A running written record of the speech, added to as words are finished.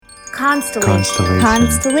Constellation.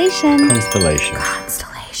 Constellation. Constellation.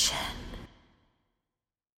 Constellation.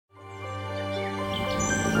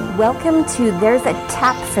 Welcome to There's a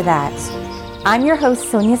Tap for That. I'm your host,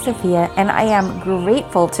 Sonia Sophia, and I am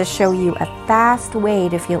grateful to show you a fast way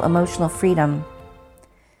to feel emotional freedom.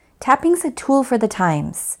 Tapping's a tool for the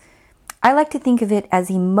times. I like to think of it as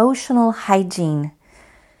emotional hygiene.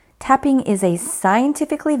 Tapping is a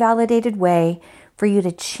scientifically validated way for you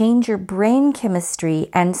to change your brain chemistry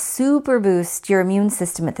and super boost your immune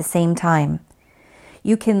system at the same time.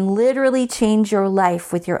 You can literally change your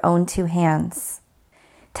life with your own two hands.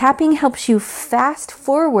 Tapping helps you fast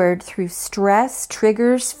forward through stress,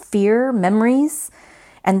 triggers, fear, memories,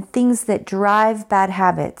 and things that drive bad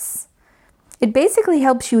habits. It basically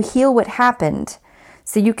helps you heal what happened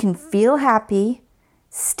so you can feel happy,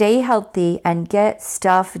 stay healthy, and get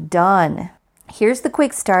stuff done. Here's the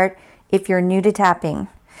quick start if you're new to tapping.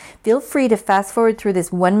 Feel free to fast forward through this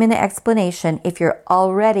 1-minute explanation if you're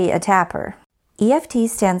already a tapper. EFT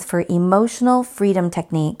stands for Emotional Freedom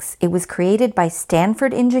Techniques. It was created by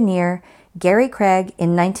Stanford engineer Gary Craig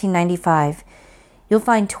in 1995. You'll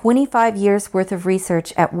find 25 years worth of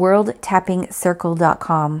research at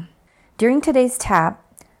worldtappingcircle.com. During today's tap,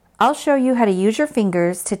 I'll show you how to use your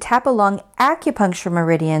fingers to tap along acupuncture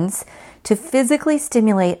meridians to physically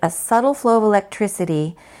stimulate a subtle flow of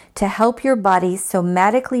electricity to help your body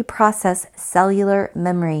somatically process cellular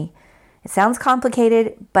memory. It sounds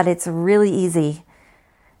complicated, but it's really easy.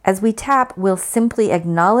 As we tap, we'll simply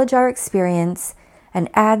acknowledge our experience and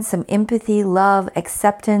add some empathy, love,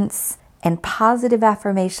 acceptance, and positive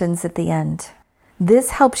affirmations at the end. This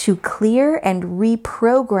helps you clear and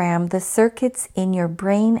reprogram the circuits in your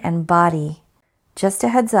brain and body. Just a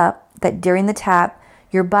heads up that during the tap,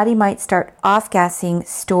 your body might start off-gassing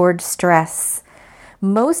stored stress.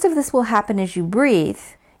 Most of this will happen as you breathe,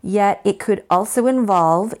 yet it could also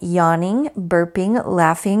involve yawning, burping,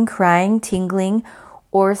 laughing, crying, tingling,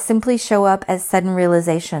 or simply show up as sudden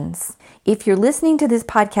realizations. If you're listening to this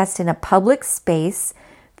podcast in a public space,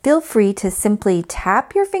 feel free to simply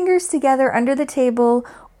tap your fingers together under the table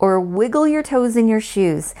or wiggle your toes in your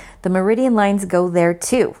shoes. The meridian lines go there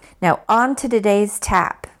too. Now on to today's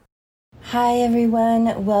tap. Hi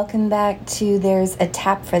everyone, welcome back to There's a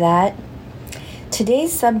Tap for That.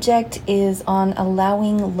 Today's subject is on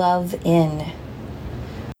allowing love in.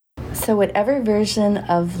 So whatever version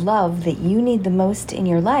of love that you need the most in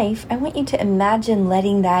your life, I want you to imagine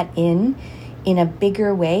letting that in a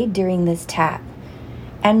bigger way during this tap.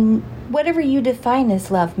 And whatever you define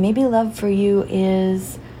as love, maybe love for you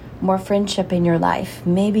is more friendship in your life.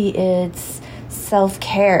 Maybe it's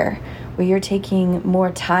self-care, where you're taking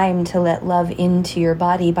more time to let love into your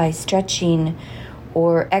body by stretching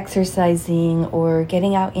or exercising or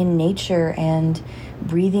getting out in nature and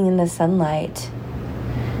breathing in the sunlight.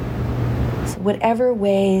 So whatever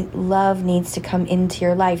way love needs to come into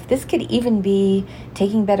your life, this could even be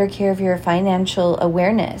taking better care of your financial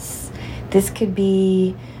awareness. This could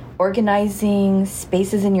be organizing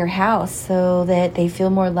spaces in your house so that they feel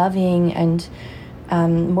more loving and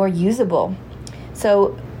more usable.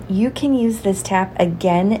 So you can use this tap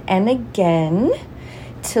again and again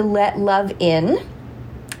to let love in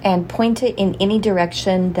and point it in any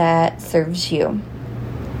direction that serves you.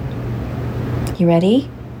 You ready?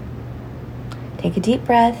 Take a deep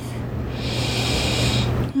breath.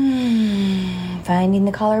 Finding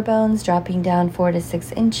the collarbones, dropping down 4 to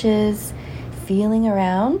 6 inches, feeling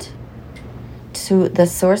around to the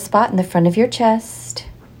sore spot in the front of your chest.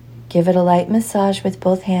 Give it a light massage with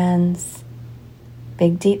both hands.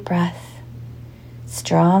 Big deep breath.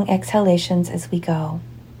 Strong exhalations as we go.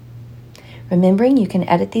 Remembering you can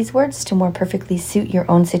edit these words to more perfectly suit your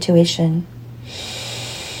own situation.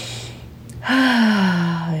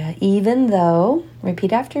 Even though,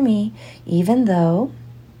 repeat after me, even though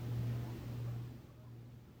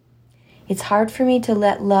it's hard for me to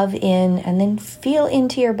let love in and then feel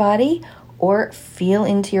into your body or feel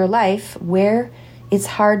into your life where it's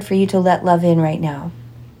hard for you to let love in right now.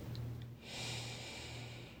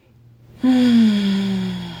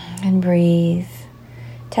 And breathe.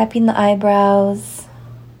 Tapping the eyebrows.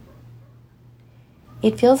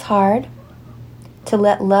 It feels hard to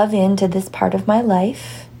let love into this part of my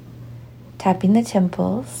life. Tapping the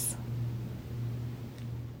temples.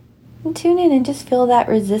 And tune in and just feel that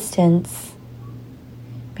resistance.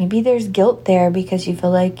 Maybe there's guilt there because you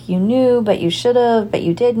feel like you knew, but you should have, but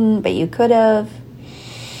you didn't, but you could have.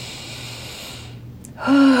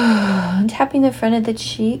 Tapping the front of the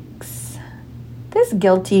cheeks. This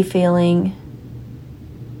guilty feeling.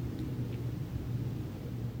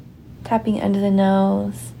 Tapping under the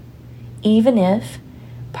nose. Even if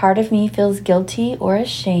part of me feels guilty or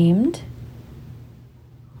ashamed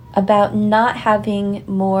about not having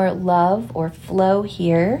more love or flow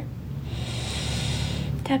here.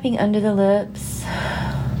 Tapping under the lips.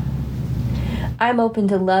 I'm open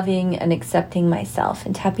to loving and accepting myself,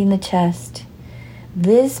 and tapping the chest.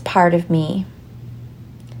 This part of me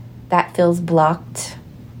that feels blocked,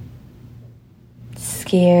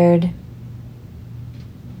 scared.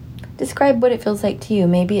 Describe what it feels like to you.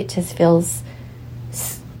 Maybe it just feels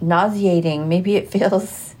nauseating. Maybe it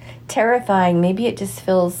feels terrifying. Maybe it just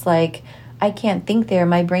feels like I can't think there.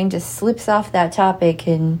 My brain just slips off that topic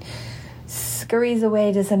and scurries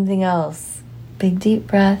away to something else. Big deep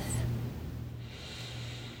breath.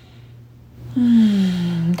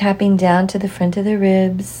 Tapping down to the front of the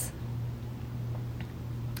ribs.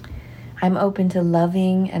 I'm open to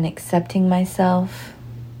loving and accepting myself.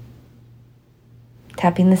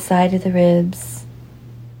 Tapping the side of the ribs.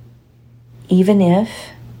 Even if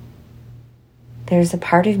there's a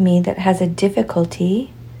part of me that has a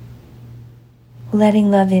difficulty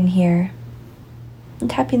letting love in here. And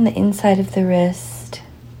tapping the inside of the wrist.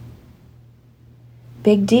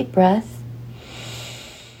 Big deep breath.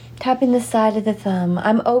 Tapping the side of the thumb.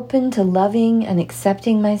 I'm open to loving and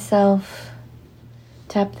accepting myself.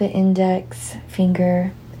 Tap the index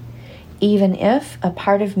finger. Even if a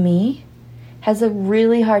part of me has a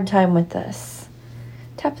really hard time with this.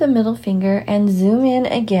 Tap the middle finger and zoom in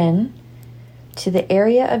again to the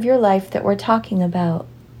area of your life that we're talking about.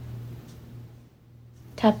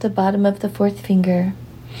 Tap the bottom of the fourth finger.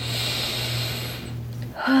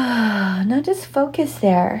 Now just focus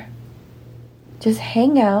there. Just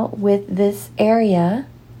hang out with this area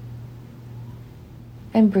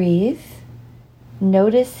and breathe,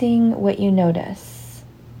 noticing what you notice.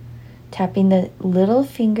 Tapping the little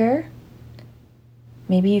finger.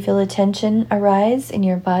 Maybe you feel a tension arise in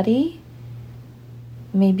your body.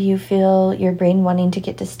 Maybe you feel your brain wanting to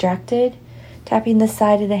get distracted. Tapping the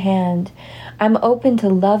side of the hand. I'm open to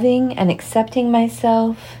loving and accepting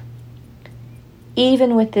myself,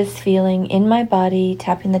 even with this feeling in my body.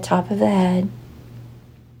 Tapping the top of the head.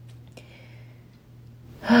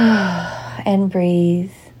 And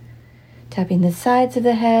breathe. Tapping the sides of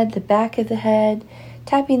the head, the back of the head,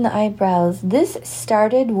 tapping the eyebrows. This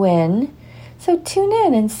started when, so tune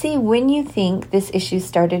in and see when you think this issue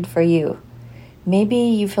started for you. Maybe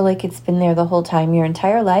you feel like it's been there the whole time, your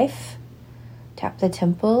entire life. Tap the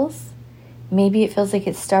temples. Maybe it feels like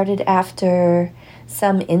it started after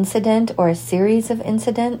some incident or a series of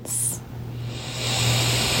incidents.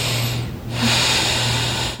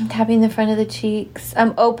 Tapping the front of the cheeks.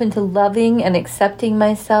 I'm open to loving and accepting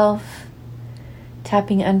myself.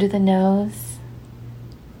 Tapping under the nose.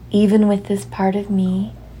 Even with this part of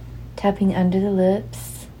me. Tapping under the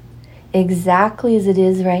lips. Exactly as it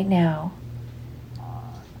is right now.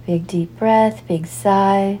 Big deep breath, big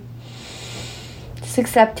sigh. Just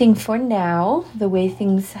accepting for now the way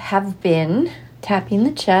things have been. Tapping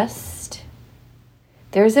the chest.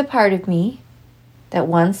 There's a part of me that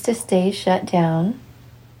wants to stay shut down.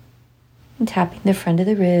 And tapping the front of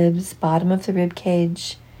the ribs, bottom of the rib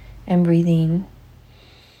cage, and breathing.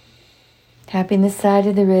 Tapping the side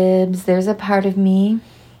of the ribs. There's a part of me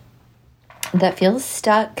that feels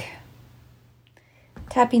stuck.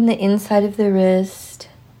 Tapping the inside of the wrist.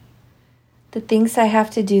 That thinks I have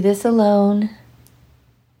to do this alone.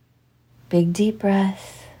 Big deep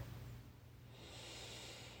breath.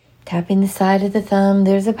 Tapping the side of the thumb.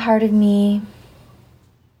 There's a part of me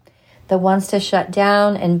that wants to shut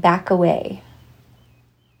down and back away.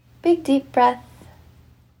 Big deep breath.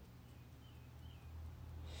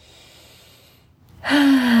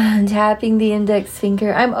 Tapping the index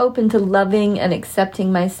finger. I'm open to loving and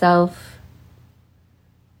accepting myself.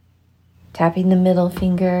 Tapping the middle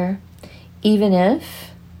finger. Even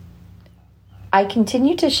if I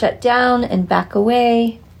continue to shut down and back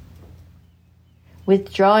away,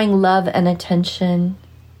 withdrawing love and attention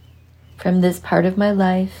from this part of my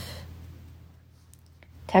life.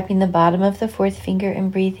 Tapping the bottom of the fourth finger and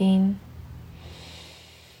breathing.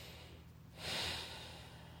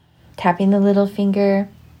 Tapping the little finger.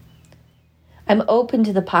 I'm open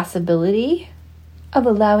to the possibility of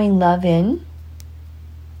allowing love in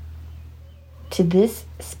to this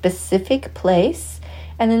specific place,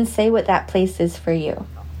 and then say what that place is for you.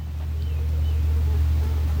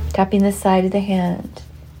 Tapping the side of the hand.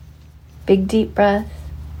 Big deep breath.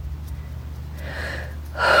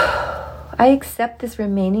 I accept this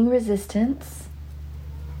remaining resistance,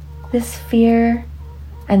 this fear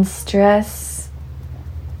and stress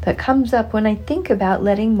that comes up when I think about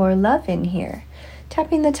letting more love in here.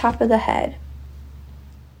 Tapping the top of the head.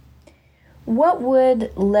 what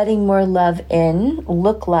would letting more love in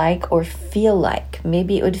look like or feel like?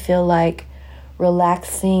 Maybe it would feel like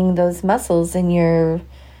relaxing those muscles in your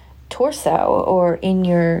torso or in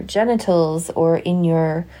your genitals or in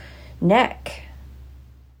your neck.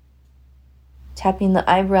 Tapping the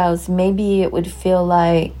eyebrows, maybe it would feel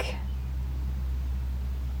like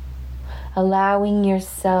allowing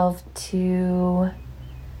yourself to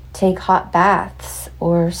take hot baths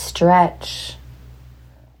or stretch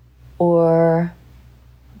or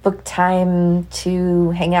book time to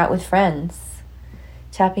hang out with friends.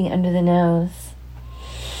 Tapping under the nose.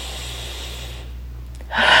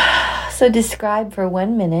 So describe for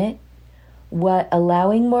 1 minute what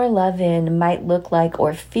allowing more love in might look like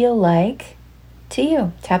or feel like to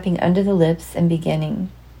you. Tapping under the lips and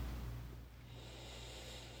beginning.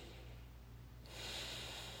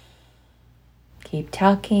 Keep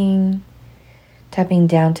talking, tapping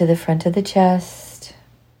down to the front of the chest,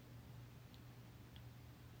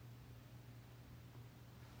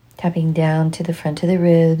 tapping down to the front of the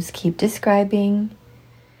ribs. Keep describing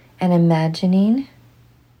and imagining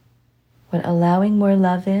what allowing more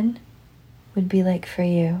love in would be like for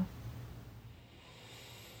you.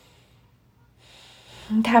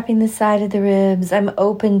 I'm tapping the side of the ribs. I'm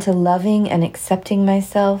open to loving and accepting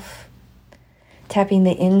myself. Tapping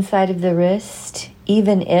the inside of the wrist,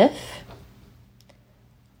 even if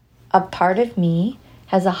a part of me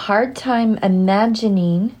has a hard time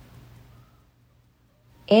imagining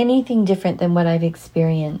anything different than what I've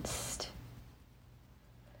experienced.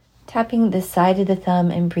 Tapping the side of the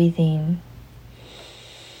thumb and breathing.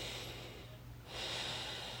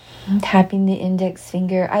 Tapping the index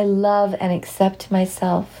finger. I love and accept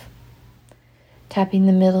myself. Tapping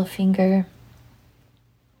the middle finger.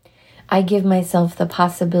 I give myself the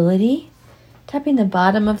possibility, tapping the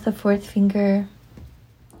bottom of the fourth finger,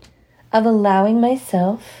 of allowing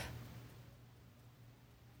myself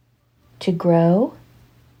to grow,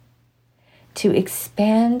 to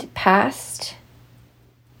expand past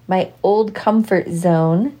my old comfort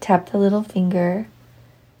zone, tap the little finger,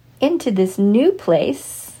 into this new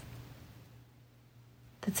place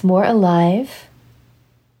that's more alive,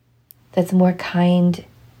 that's more kind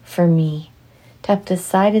for me. Tap the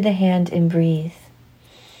side of the hand and breathe.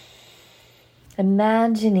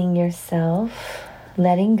 Imagining yourself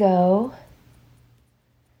letting go,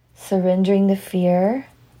 surrendering the fear,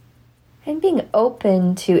 and being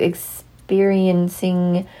open to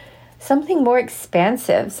experiencing something more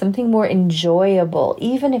expansive, something more enjoyable,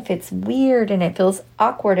 even if it's weird and it feels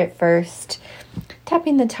awkward at first.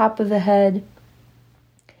 Tapping the top of the head.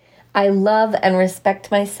 I love and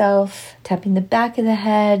respect myself. Tapping the back of the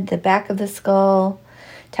head, the back of the skull,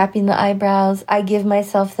 tapping the eyebrows. I give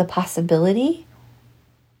myself the possibility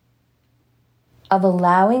of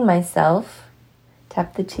allowing myself,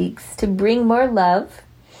 tap the cheeks, to bring more love.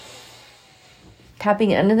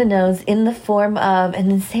 Tapping under the nose in the form of, and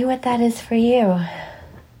then say what that is for you.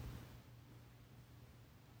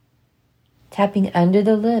 Tapping under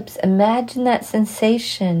the lips. Imagine that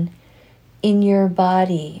sensation in your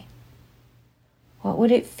body. What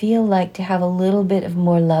would it feel like to have a little bit of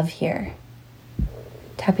more love here?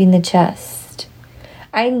 Tapping the chest.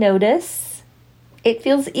 I notice it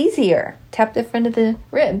feels easier. Tap the front of the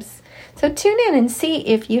ribs. So tune in and see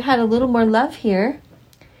if you had a little more love here,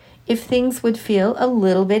 if things would feel a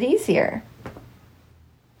little bit easier.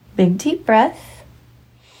 Big deep breath.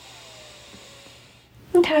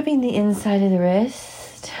 I'm tapping the inside of the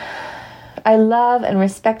wrist. I love and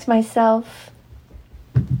respect myself.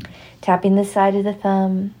 Tapping the side of the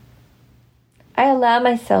thumb. I allow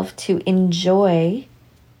myself to enjoy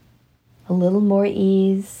a little more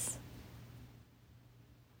ease,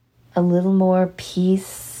 a little more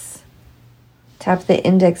peace. Tap the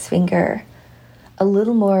index finger. A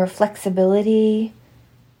little more flexibility,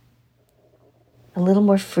 a little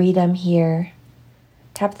more freedom here.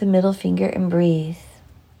 Tap the middle finger and breathe.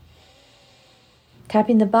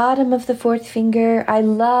 Tapping the bottom of the fourth finger. I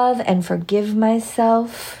love and forgive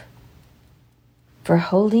myself for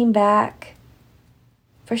holding back,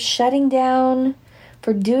 for shutting down,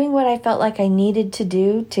 for doing what I felt like I needed to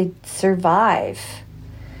do to survive.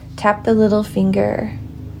 Tap the little finger.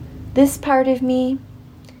 This part of me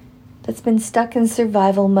that's been stuck in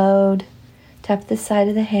survival mode. Tap the side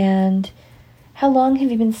of the hand. How long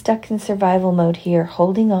have you been stuck in survival mode here?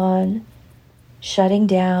 Holding on, shutting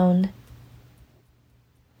down,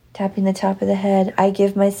 tapping the top of the head. I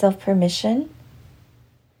give myself permission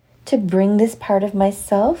to bring this part of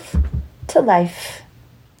myself to life.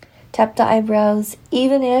 Tap the eyebrows,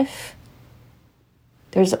 even if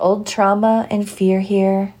there's old trauma and fear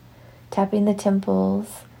here. Tapping the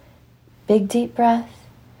temples. Big deep breath.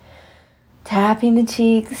 Tapping the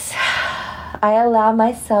cheeks. I allow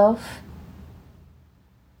myself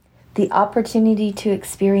the opportunity to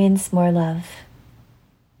experience more love.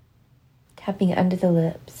 Tapping under the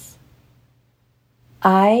lips.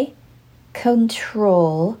 I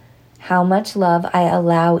control how much love I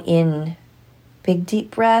allow in. Big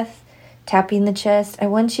deep breath, tapping the chest. I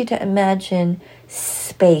want you to imagine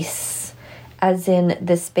space, as in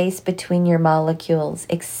the space between your molecules,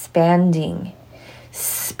 expanding.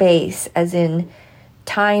 Space, as in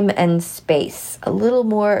time and space. A little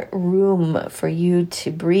more room for you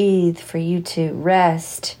to breathe, for you to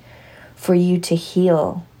rest, for you to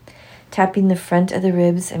heal. Tapping the front of the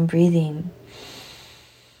ribs and breathing.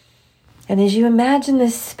 And as you imagine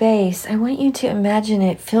this space, I want you to imagine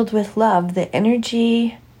it filled with love, the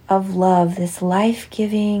energy of love, this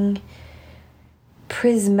life-giving,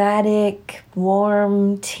 prismatic,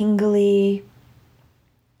 warm, tingly,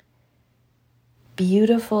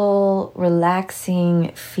 beautiful,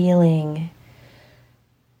 relaxing feeling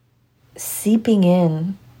seeping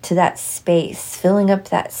in to that space, filling up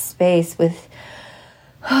that space with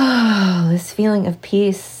this feeling of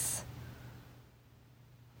peace.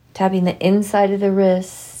 Tapping the inside of the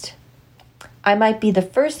wrist. I might be the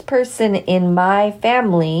first person in my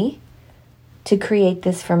family to create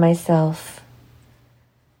this for myself.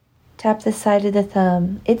 Tap the side of the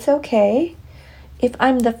thumb. It's okay if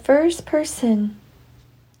I'm the first person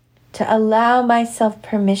to allow myself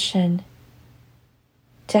permission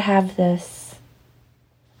to have this.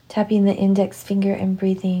 Tapping the index finger and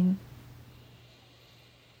breathing.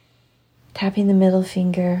 Tapping the middle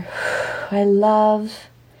finger. I love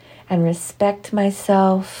and respect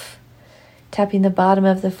myself. Tapping the bottom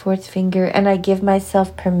of the fourth finger. And I give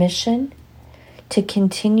myself permission to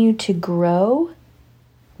continue to grow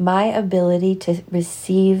my ability to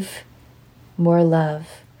receive more love.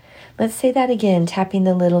 Let's say that again, tapping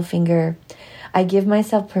the little finger. I give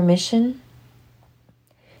myself permission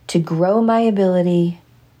to grow my ability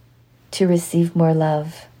to receive more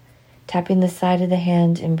love. Tapping the side of the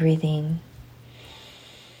hand and breathing.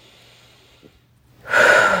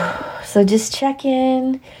 So just check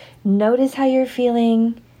in. Notice how you're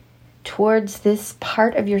feeling towards this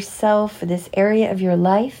part of yourself, this area of your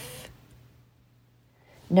life.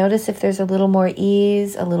 Notice if there's a little more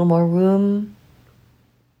ease, a little more room.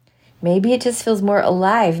 Maybe it just feels more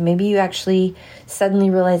alive. Maybe you actually suddenly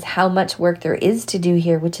realize how much work there is to do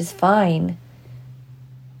here, which is fine.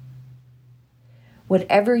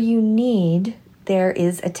 Whatever you need, there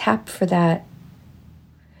is a tap for that.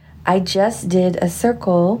 I just did a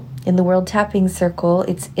circle in the World Tapping Circle.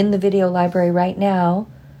 It's in the video library right now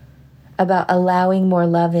about allowing more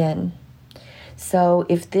love in. So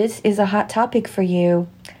if this is a hot topic for you,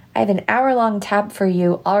 I have an hour-long tap for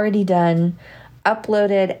you already done,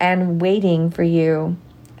 uploaded and waiting for you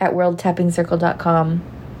at worldtappingcircle.com.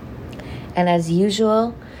 And as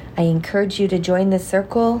usual, I encourage you to join the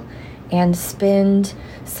circle and spend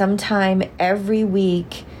some time every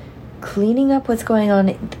week cleaning up what's going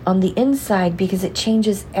on the inside, because it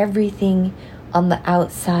changes everything on the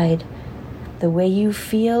outside. The way you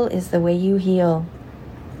feel is the way you heal.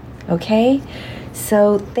 Okay?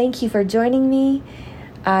 So thank you for joining me.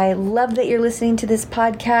 I love that you're listening to this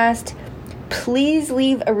podcast. Please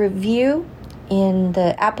leave a review in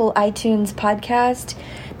the Apple iTunes podcast,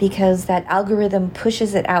 because that algorithm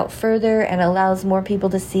pushes it out further and allows more people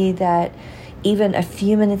to see that even a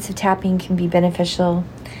few minutes of tapping can be beneficial.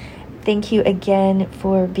 Thank you again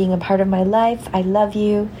for being a part of my life. I love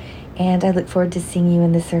you, and I look forward to seeing you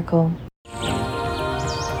in the circle.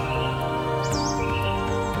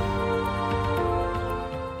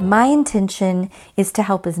 My intention is to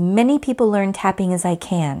help as many people learn tapping as I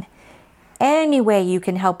can. Any way you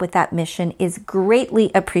can help with that mission is greatly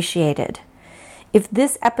appreciated. If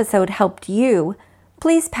this episode helped you,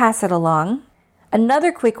 please pass it along.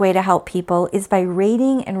 Another quick way to help people is by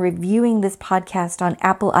rating and reviewing this podcast on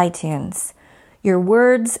Apple iTunes. Your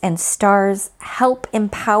words and stars help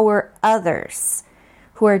empower others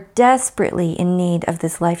who are desperately in need of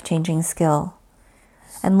this life-changing skill.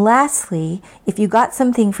 And lastly, if you got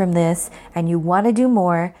something from this and you want to do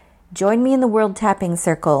more, join me in the World Tapping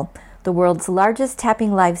Circle, the world's largest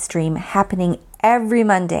tapping live stream happening every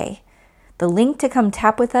Monday. The link to come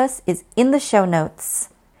tap with us is in the show notes.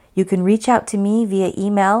 You can reach out to me via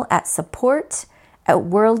email at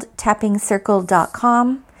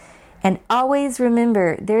support@worldtappingcircle.com. And always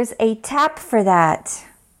remember, there's a tap for that.